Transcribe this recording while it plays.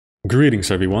Greetings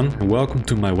everyone, and welcome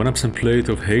to my 100% playthrough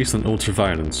of Haste on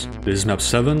Ultraviolence. This is map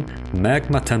 7,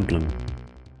 Magma Templum.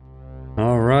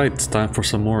 Alright, time for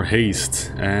some more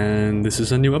Haste, and this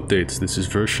is a new update. This is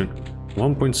version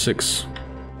 1.6.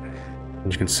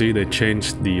 As you can see, they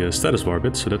changed the status bar a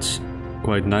bit, so that's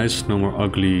quite nice. No more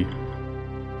ugly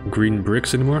green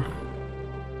bricks anymore.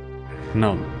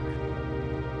 Now,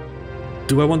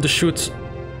 do I want to shoot?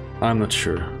 I'm not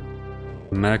sure.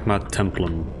 Magma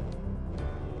Templum.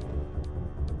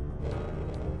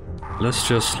 Let's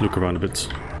just look around a bit.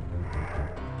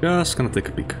 Just gonna take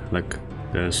a peek. Like,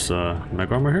 there's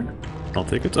mag armor here. I'll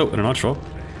take it. Oh, and an archer.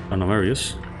 I don't know where he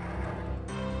is.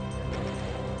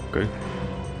 Okay.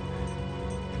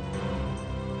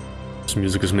 This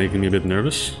music is making me a bit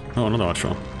nervous. Oh, another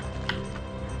archer.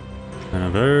 And a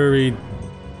very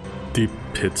deep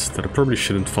pit that I probably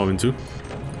shouldn't fall into.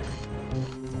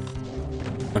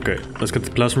 Okay, let's get the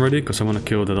plasma ready, because I want to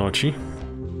kill that Archie.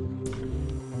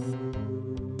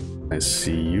 I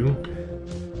see you,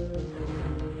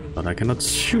 but I cannot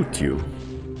shoot you.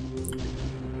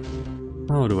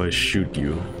 How do I shoot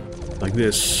you? Like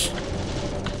this.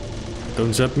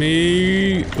 Don't zap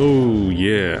me! Oh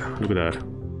yeah, look at that.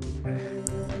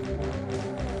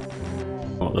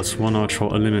 Well, that's one archer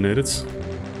eliminated.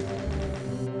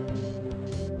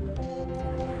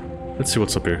 Let's see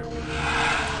what's up here.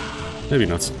 Maybe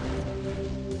not.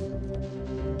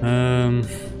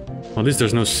 Well, at least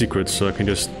there's no secrets, so I can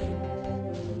just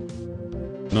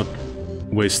not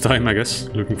waste time, I guess,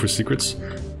 looking for secrets.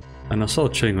 And I saw a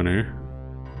chain on here.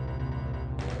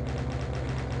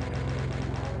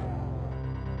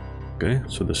 Okay,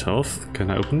 so there's health.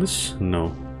 Can I open this?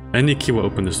 No. Any key will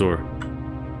open this door.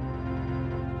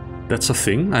 That's a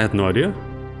thing? I had no idea.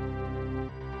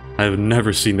 I have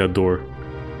never seen that door.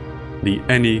 The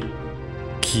any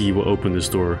key will open this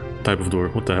door type of door.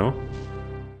 What the hell?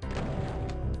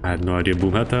 I had no idea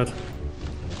Boom had that.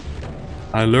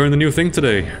 I learned a new thing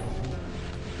today.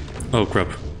 Oh crap.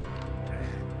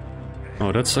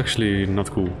 Oh, that's actually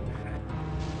not cool.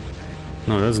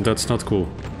 No, that's not cool.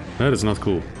 That is not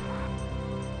cool.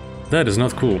 That is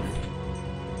not cool.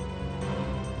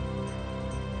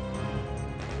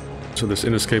 So there's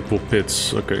inescapable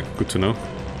pits. Okay, good to know.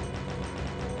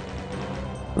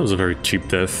 That was a very cheap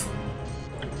death.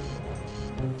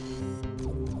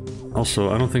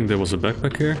 Also, I don't think there was a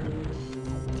backpack here.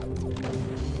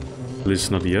 At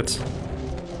least not yet.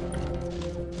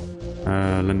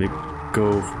 Let me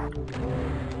go.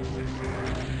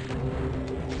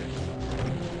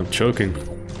 I'm choking.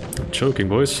 I'm choking,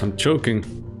 boys. I'm choking.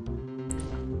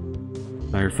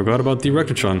 I forgot about the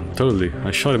Rectitron. Totally.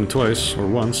 I shot him twice, or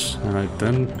once, and I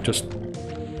then just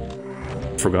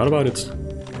forgot about it.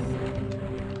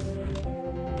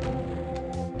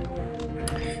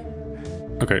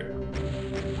 Okay.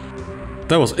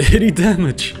 That was 80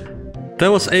 damage! That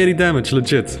was 80 damage,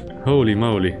 legit. Holy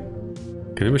moly.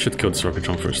 Okay, maybe I should kill this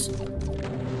Rectitron first.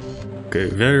 Okay,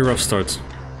 very rough start.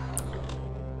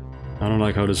 I don't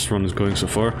like how this run is going so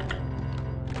far.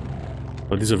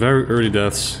 But these are very early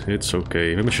deaths, it's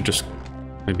okay. Maybe I should just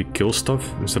maybe kill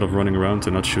stuff instead of running around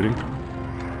and not shooting.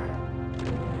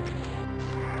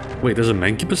 Wait, there's a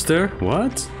Mancubus there?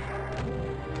 What?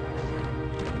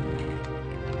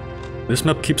 This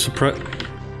map keeps surprising.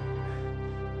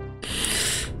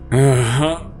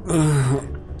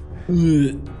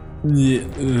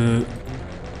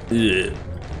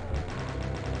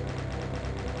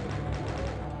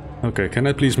 Okay, can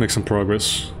I please make some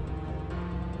progress?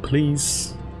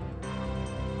 Please?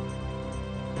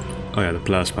 Oh yeah, the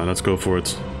plasma, let's go for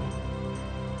it.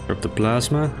 Grab the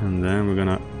plasma, and then we're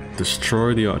gonna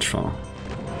destroy the Archfall.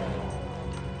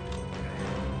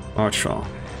 Archfall.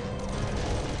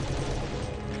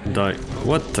 Die.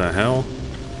 What the hell?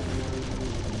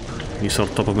 He's on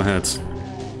top of my head.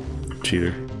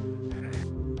 Cheater.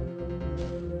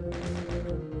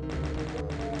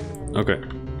 Okay.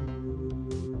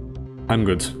 I'm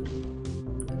good.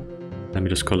 Let me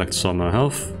just collect some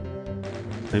health.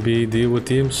 Maybe deal with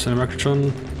teams and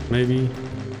Rectitron? Maybe?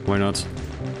 Why not?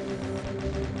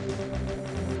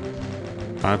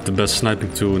 I have the best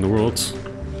sniping tool in the world.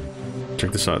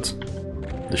 Check this out.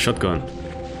 The shotgun.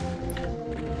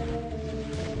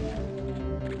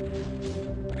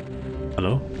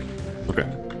 Hello? Okay.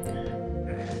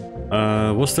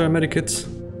 Was there a medikit?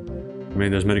 I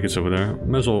mean, there's medikits over there.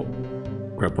 Might as well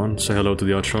grab one. Say hello to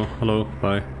the outro. Hello,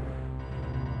 bye.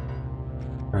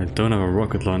 I don't have a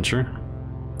rocket launcher.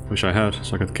 Wish I had,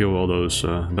 so I could kill all those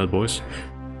bad boys.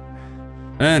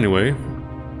 Anyway.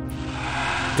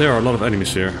 There are a lot of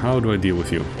enemies here. How do I deal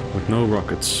with you? With no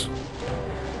rockets.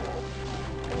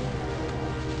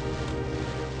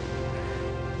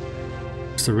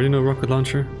 Is there really no rocket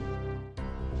launcher?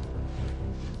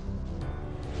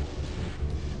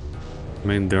 I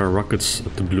mean, there are rockets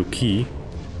at the blue key.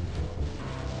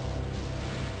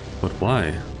 But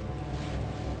why?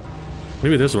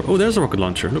 Maybe there's a... Oh, there's a rocket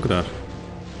launcher. Look at that.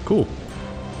 Cool.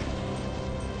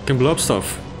 Can blow up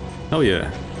stuff. Hell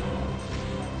yeah.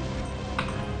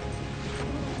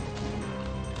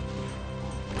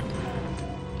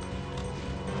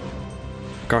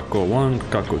 Kako 1,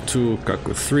 Kako 2,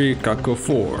 Kako 3, Kako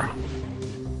 4.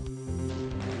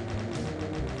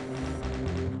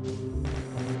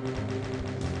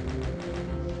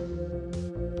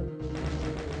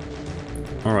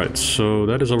 Alright, so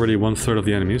that is already 1/3 of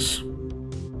the enemies.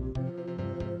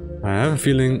 I have a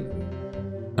feeling...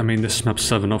 I mean, this is map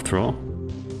 7 after all.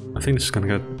 I think this is gonna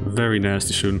get very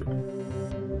nasty soon.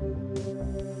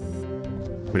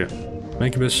 But yeah,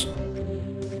 Mancubus,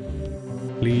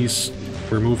 please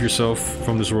remove yourself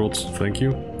from this world, thank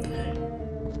you.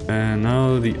 And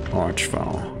now the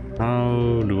Archfowl.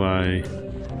 How do I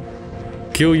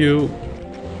kill you?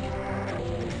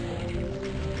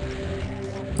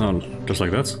 Oh, just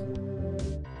like that.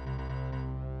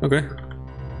 Okay.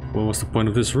 What was the point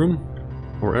of this room?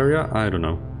 Or area? I don't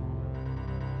know.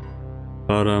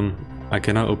 But I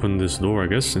can now open this door, I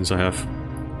guess, since I have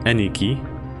any key.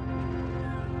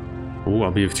 Oh,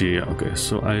 a BFG, yeah, okay.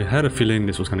 So I had a feeling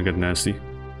this was gonna get nasty.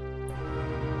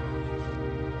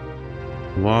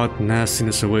 What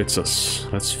nastiness awaits us?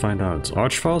 Let's find out.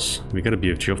 Archfiles? We get a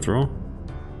BFG after all.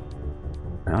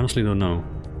 I honestly don't know.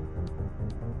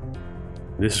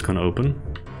 This is gonna open.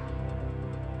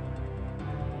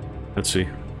 Let's see.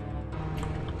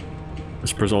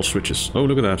 Let's press all switches. Oh,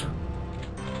 look at that.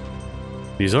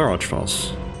 These are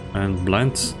Archfiles. And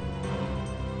blind...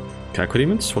 Caco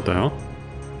demons? What the hell?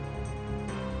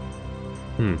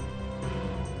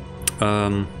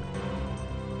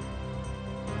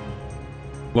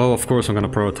 Well, of course I'm gonna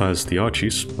prioritize the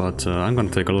Archies, but I'm gonna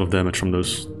take a lot of damage from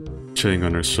those chain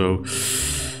gunners, so...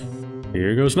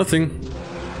 Here goes nothing.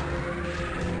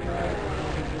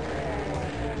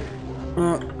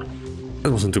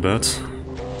 That wasn't too bad.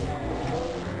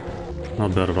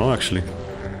 Not bad at all, actually.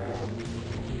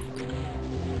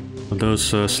 But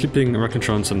those sleeping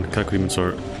Arachnotrons and Caco demons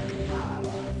are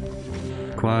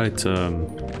quite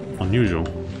unusual.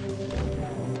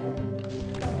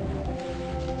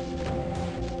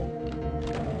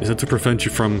 Is that to prevent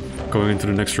you from going into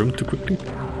the next room too quickly?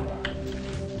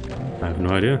 I have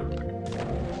no idea.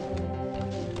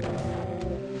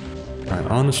 I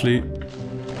honestly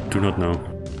do not know.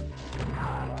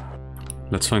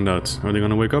 Let's find out. Are they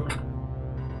gonna wake up?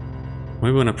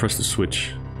 Maybe when I press the switch.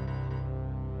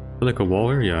 Is there like a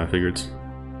wall here? Yeah, I figured.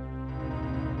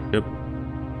 Yep.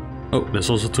 Oh,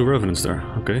 there's also 2 revenants there.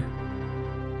 Okay.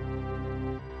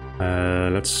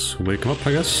 Let's wake them up,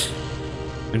 I guess.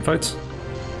 Infight.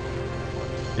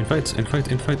 Infight, infight,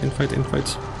 infight, infight,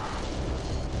 infight.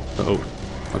 Uh-oh.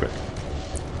 Okay.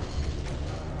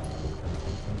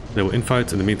 They will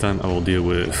infight. In the meantime, I will deal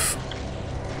with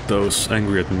those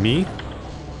angry at me.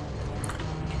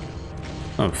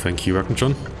 Oh, thank you,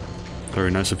 Arachnotron.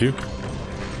 Very nice of you.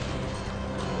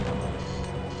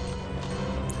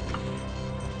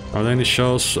 Are there any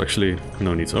shells? Actually,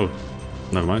 no need. Oh,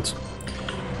 never mind.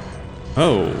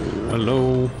 Oh,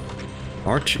 hello,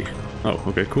 Archie. Oh,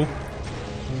 okay, cool.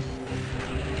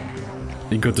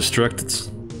 He got distracted.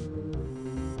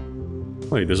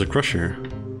 Wait, there's a crusher here.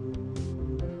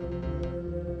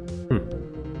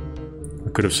 I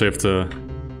could have saved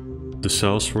the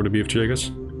cells for the BFG, I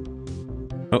guess.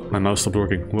 Oh, my mouse stopped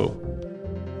working. Whoa.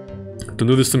 Don't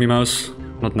do this to me, mouse.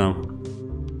 Not now.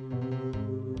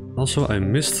 Also, I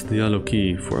missed the yellow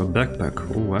key for a backpack.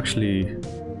 Oh, actually...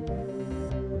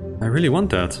 I really want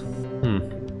that.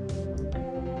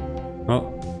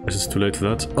 Oh, is it too late for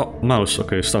that? Oh, mouse.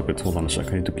 Okay, stop it. Hold on a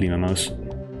sec. I need to clean my mouse.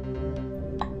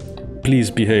 Please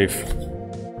behave.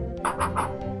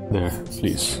 There,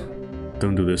 please.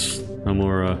 Don't do this. No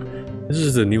more... This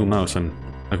is the new mouse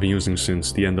I've been using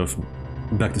since the end of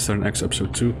Back to Saturn X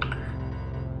episode 2.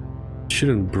 It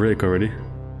shouldn't break already.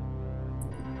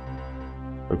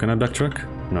 So can I backtrack?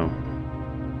 No.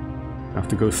 I have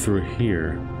to go through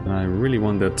here. And I really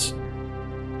want that...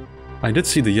 I did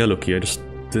see the yellow key, I just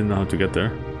didn't know how to get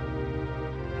there.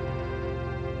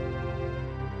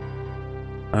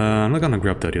 I'm not gonna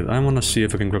grab that yet. I wanna see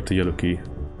if I can grab the yellow key.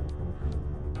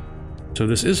 So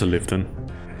this is a lift then.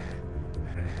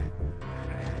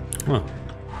 Well.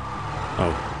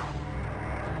 Oh.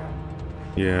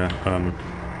 Yeah,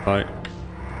 bye.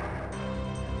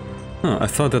 Huh, I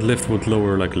thought that lift would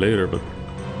lower like later, but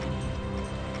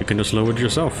you can just lower it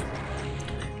yourself.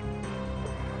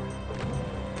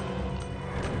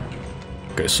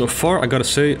 Okay, so far I gotta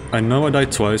say, I know I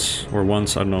died twice, or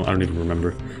once, I don't know, I don't even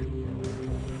remember.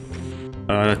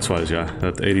 I died twice, yeah.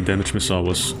 That 80 damage missile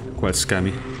was quite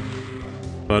scammy.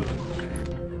 But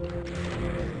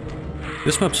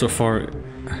this map so far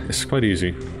is quite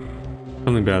easy.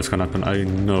 Something bad is gonna happen, I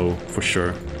know for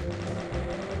sure.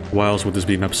 Why else would this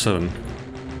be map 7?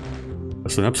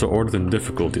 As the maps are ordered in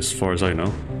difficulty as far as I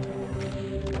know.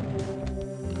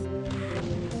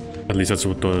 At least that's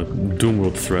what the Doom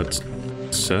World thread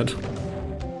said.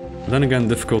 Then again,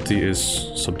 difficulty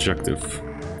is subjective.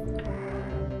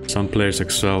 Some players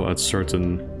excel at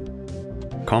certain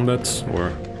combats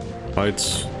or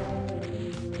fights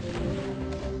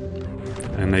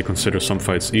and may consider some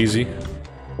fights easy,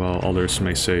 while others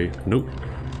may say, nope,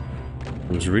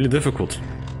 it was really difficult.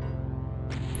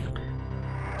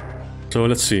 So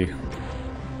let's see.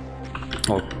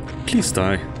 Oh, please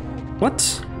die. What?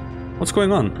 What's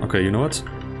going on? Okay, you know what?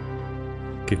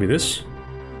 Give me this.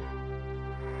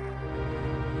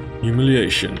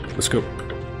 Humiliation. Let's go.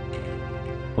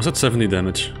 Was that 70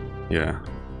 damage? Yeah.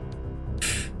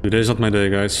 Today's not my day,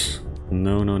 guys.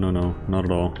 No, no, no, no. Not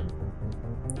at all.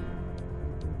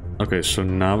 Okay, so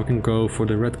now we can go for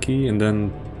the red key and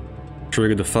then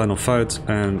trigger the final fight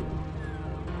and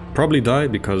probably die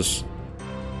because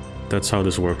that's how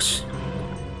this works.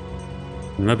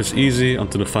 The map is easy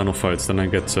until the final fight, then I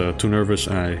get too nervous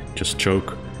and I just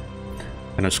choke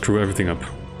and I screw everything up.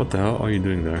 What the hell are you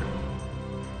doing there?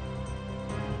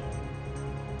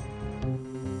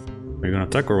 Are you gonna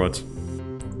attack or what?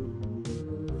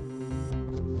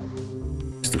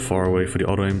 It's too far away for the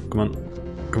auto aim. Come on.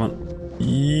 Come on.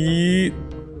 Yeet.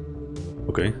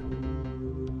 Okay.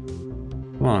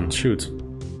 Come on, shoot.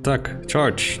 Attack.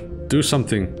 Charge. Do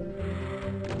something.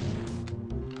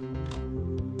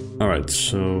 Alright,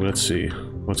 so let's see.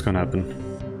 What's gonna happen?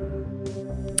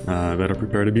 Better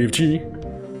prepare the BFG.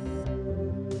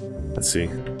 Let's see.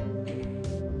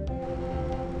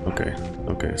 Okay,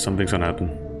 okay, something's gonna happen.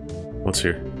 What's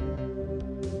here?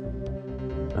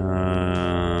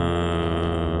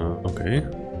 Okay.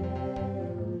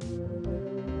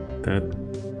 That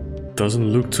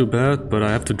doesn't look too bad, but I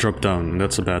have to drop down, and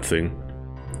that's a bad thing.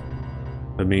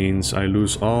 That means I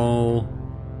lose all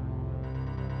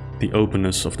the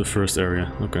openness of the first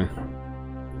area. Okay.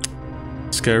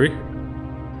 Scary.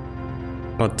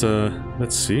 But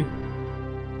let's see.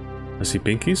 I see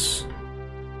pinkies.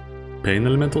 Pain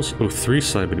elementals. Oh, 3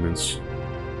 Cyberdemons.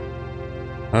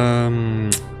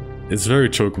 It's very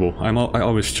chokeable. I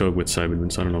always choke with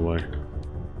Cyberdemons, I don't know why.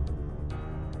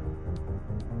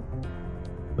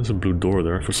 There's a blue door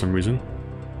there for some reason.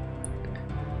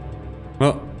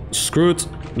 Well, screw it.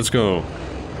 Let's go.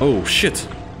 Oh, shit.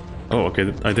 Oh,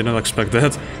 okay, I did not expect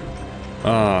that.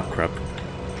 Ah, crap.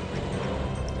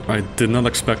 I did not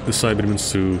expect the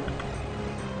Cyberdemons to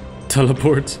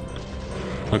teleport.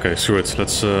 Okay, screw it.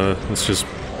 Let's just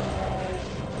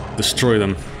destroy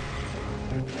them.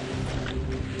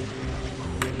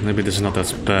 Maybe this is not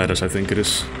as bad as I think it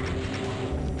is.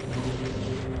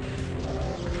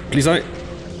 Please die.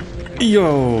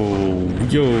 Yo,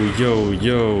 yo, yo,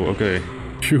 yo. Okay.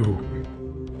 Phew.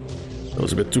 That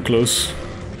was a bit too close.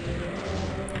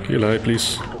 Can you lie,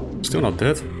 please? Still not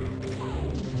dead.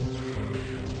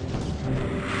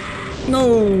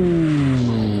 No,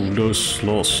 those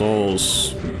lost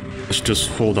souls. Let's just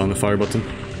hold down the fire button.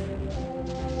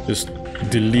 Just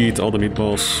delete all the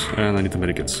meatballs, and I need the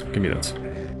medikits. Give me that.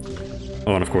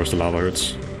 Oh, and of course the lava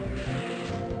hurts.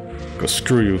 Cause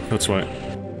screw you, that's why.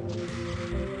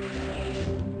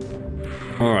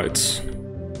 Alright.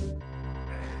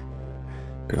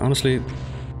 Okay, honestly,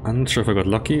 I'm not sure if I got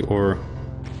lucky or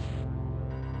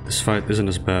this fight isn't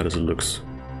as bad as it looks.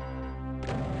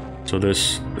 So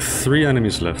there's 3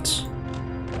 enemies left.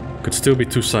 Could still be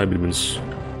 2 Cyberdemons.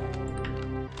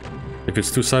 If it's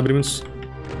 2 Cyberdemons...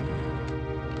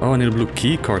 Oh, I need a blue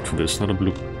key card for this, not a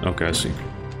blue... Okay, I see.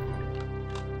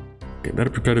 Okay,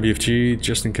 better prepare the BFG,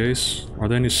 just in case. Are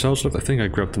there any cells left? I think I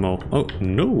grabbed them all. Oh,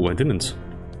 no, I didn't.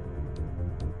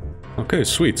 Okay,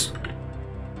 sweet.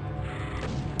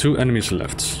 2 enemies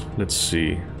left. Let's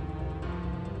see.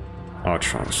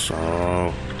 Archons.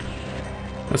 Oh.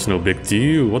 That's no big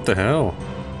deal. What the hell?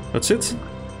 That's it?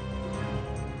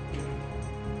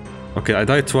 Okay, I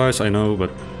died twice, I know,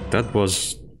 but that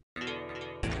was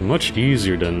much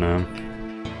easier than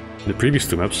the previous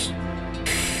 2 maps.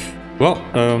 Well,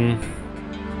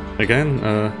 again,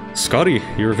 Scotty,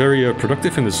 you're very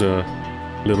productive in this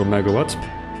little megawatt.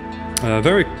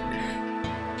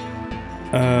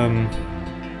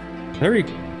 Very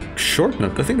short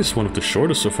map. I think this is one of the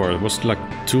shortest so far. It was like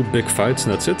 2 big fights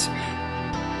and that's it.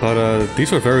 But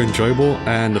these were very enjoyable,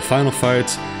 and the final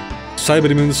fight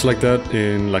Cyberdemons like that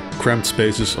in like cramped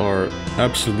spaces are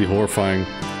absolutely horrifying.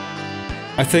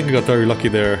 I think I got very lucky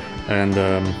there, and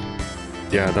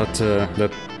yeah,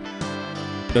 that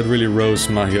really rose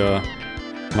my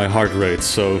my heart rate.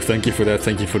 So thank you for that.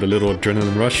 Thank you for the little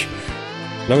adrenaline rush.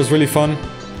 That was really fun.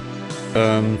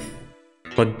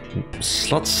 But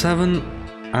slot 7,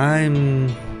 I'm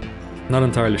not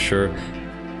entirely sure.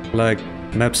 Like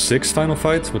map 6 final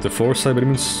fight with the 4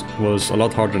 Cyberdemons was a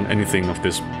lot harder than anything of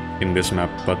this in this map.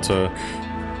 But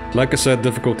like I said,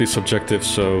 difficulty is subjective,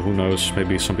 so who knows?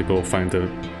 Maybe some people find the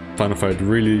final fight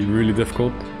really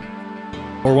difficult.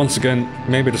 Or once again,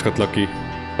 maybe I just got lucky.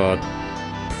 But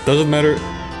doesn't matter.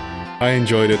 I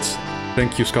enjoyed it.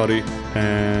 Thank you, Scotty,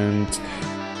 and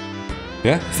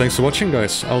yeah, thanks for watching,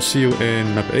 guys. I'll see you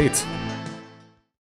in map 8.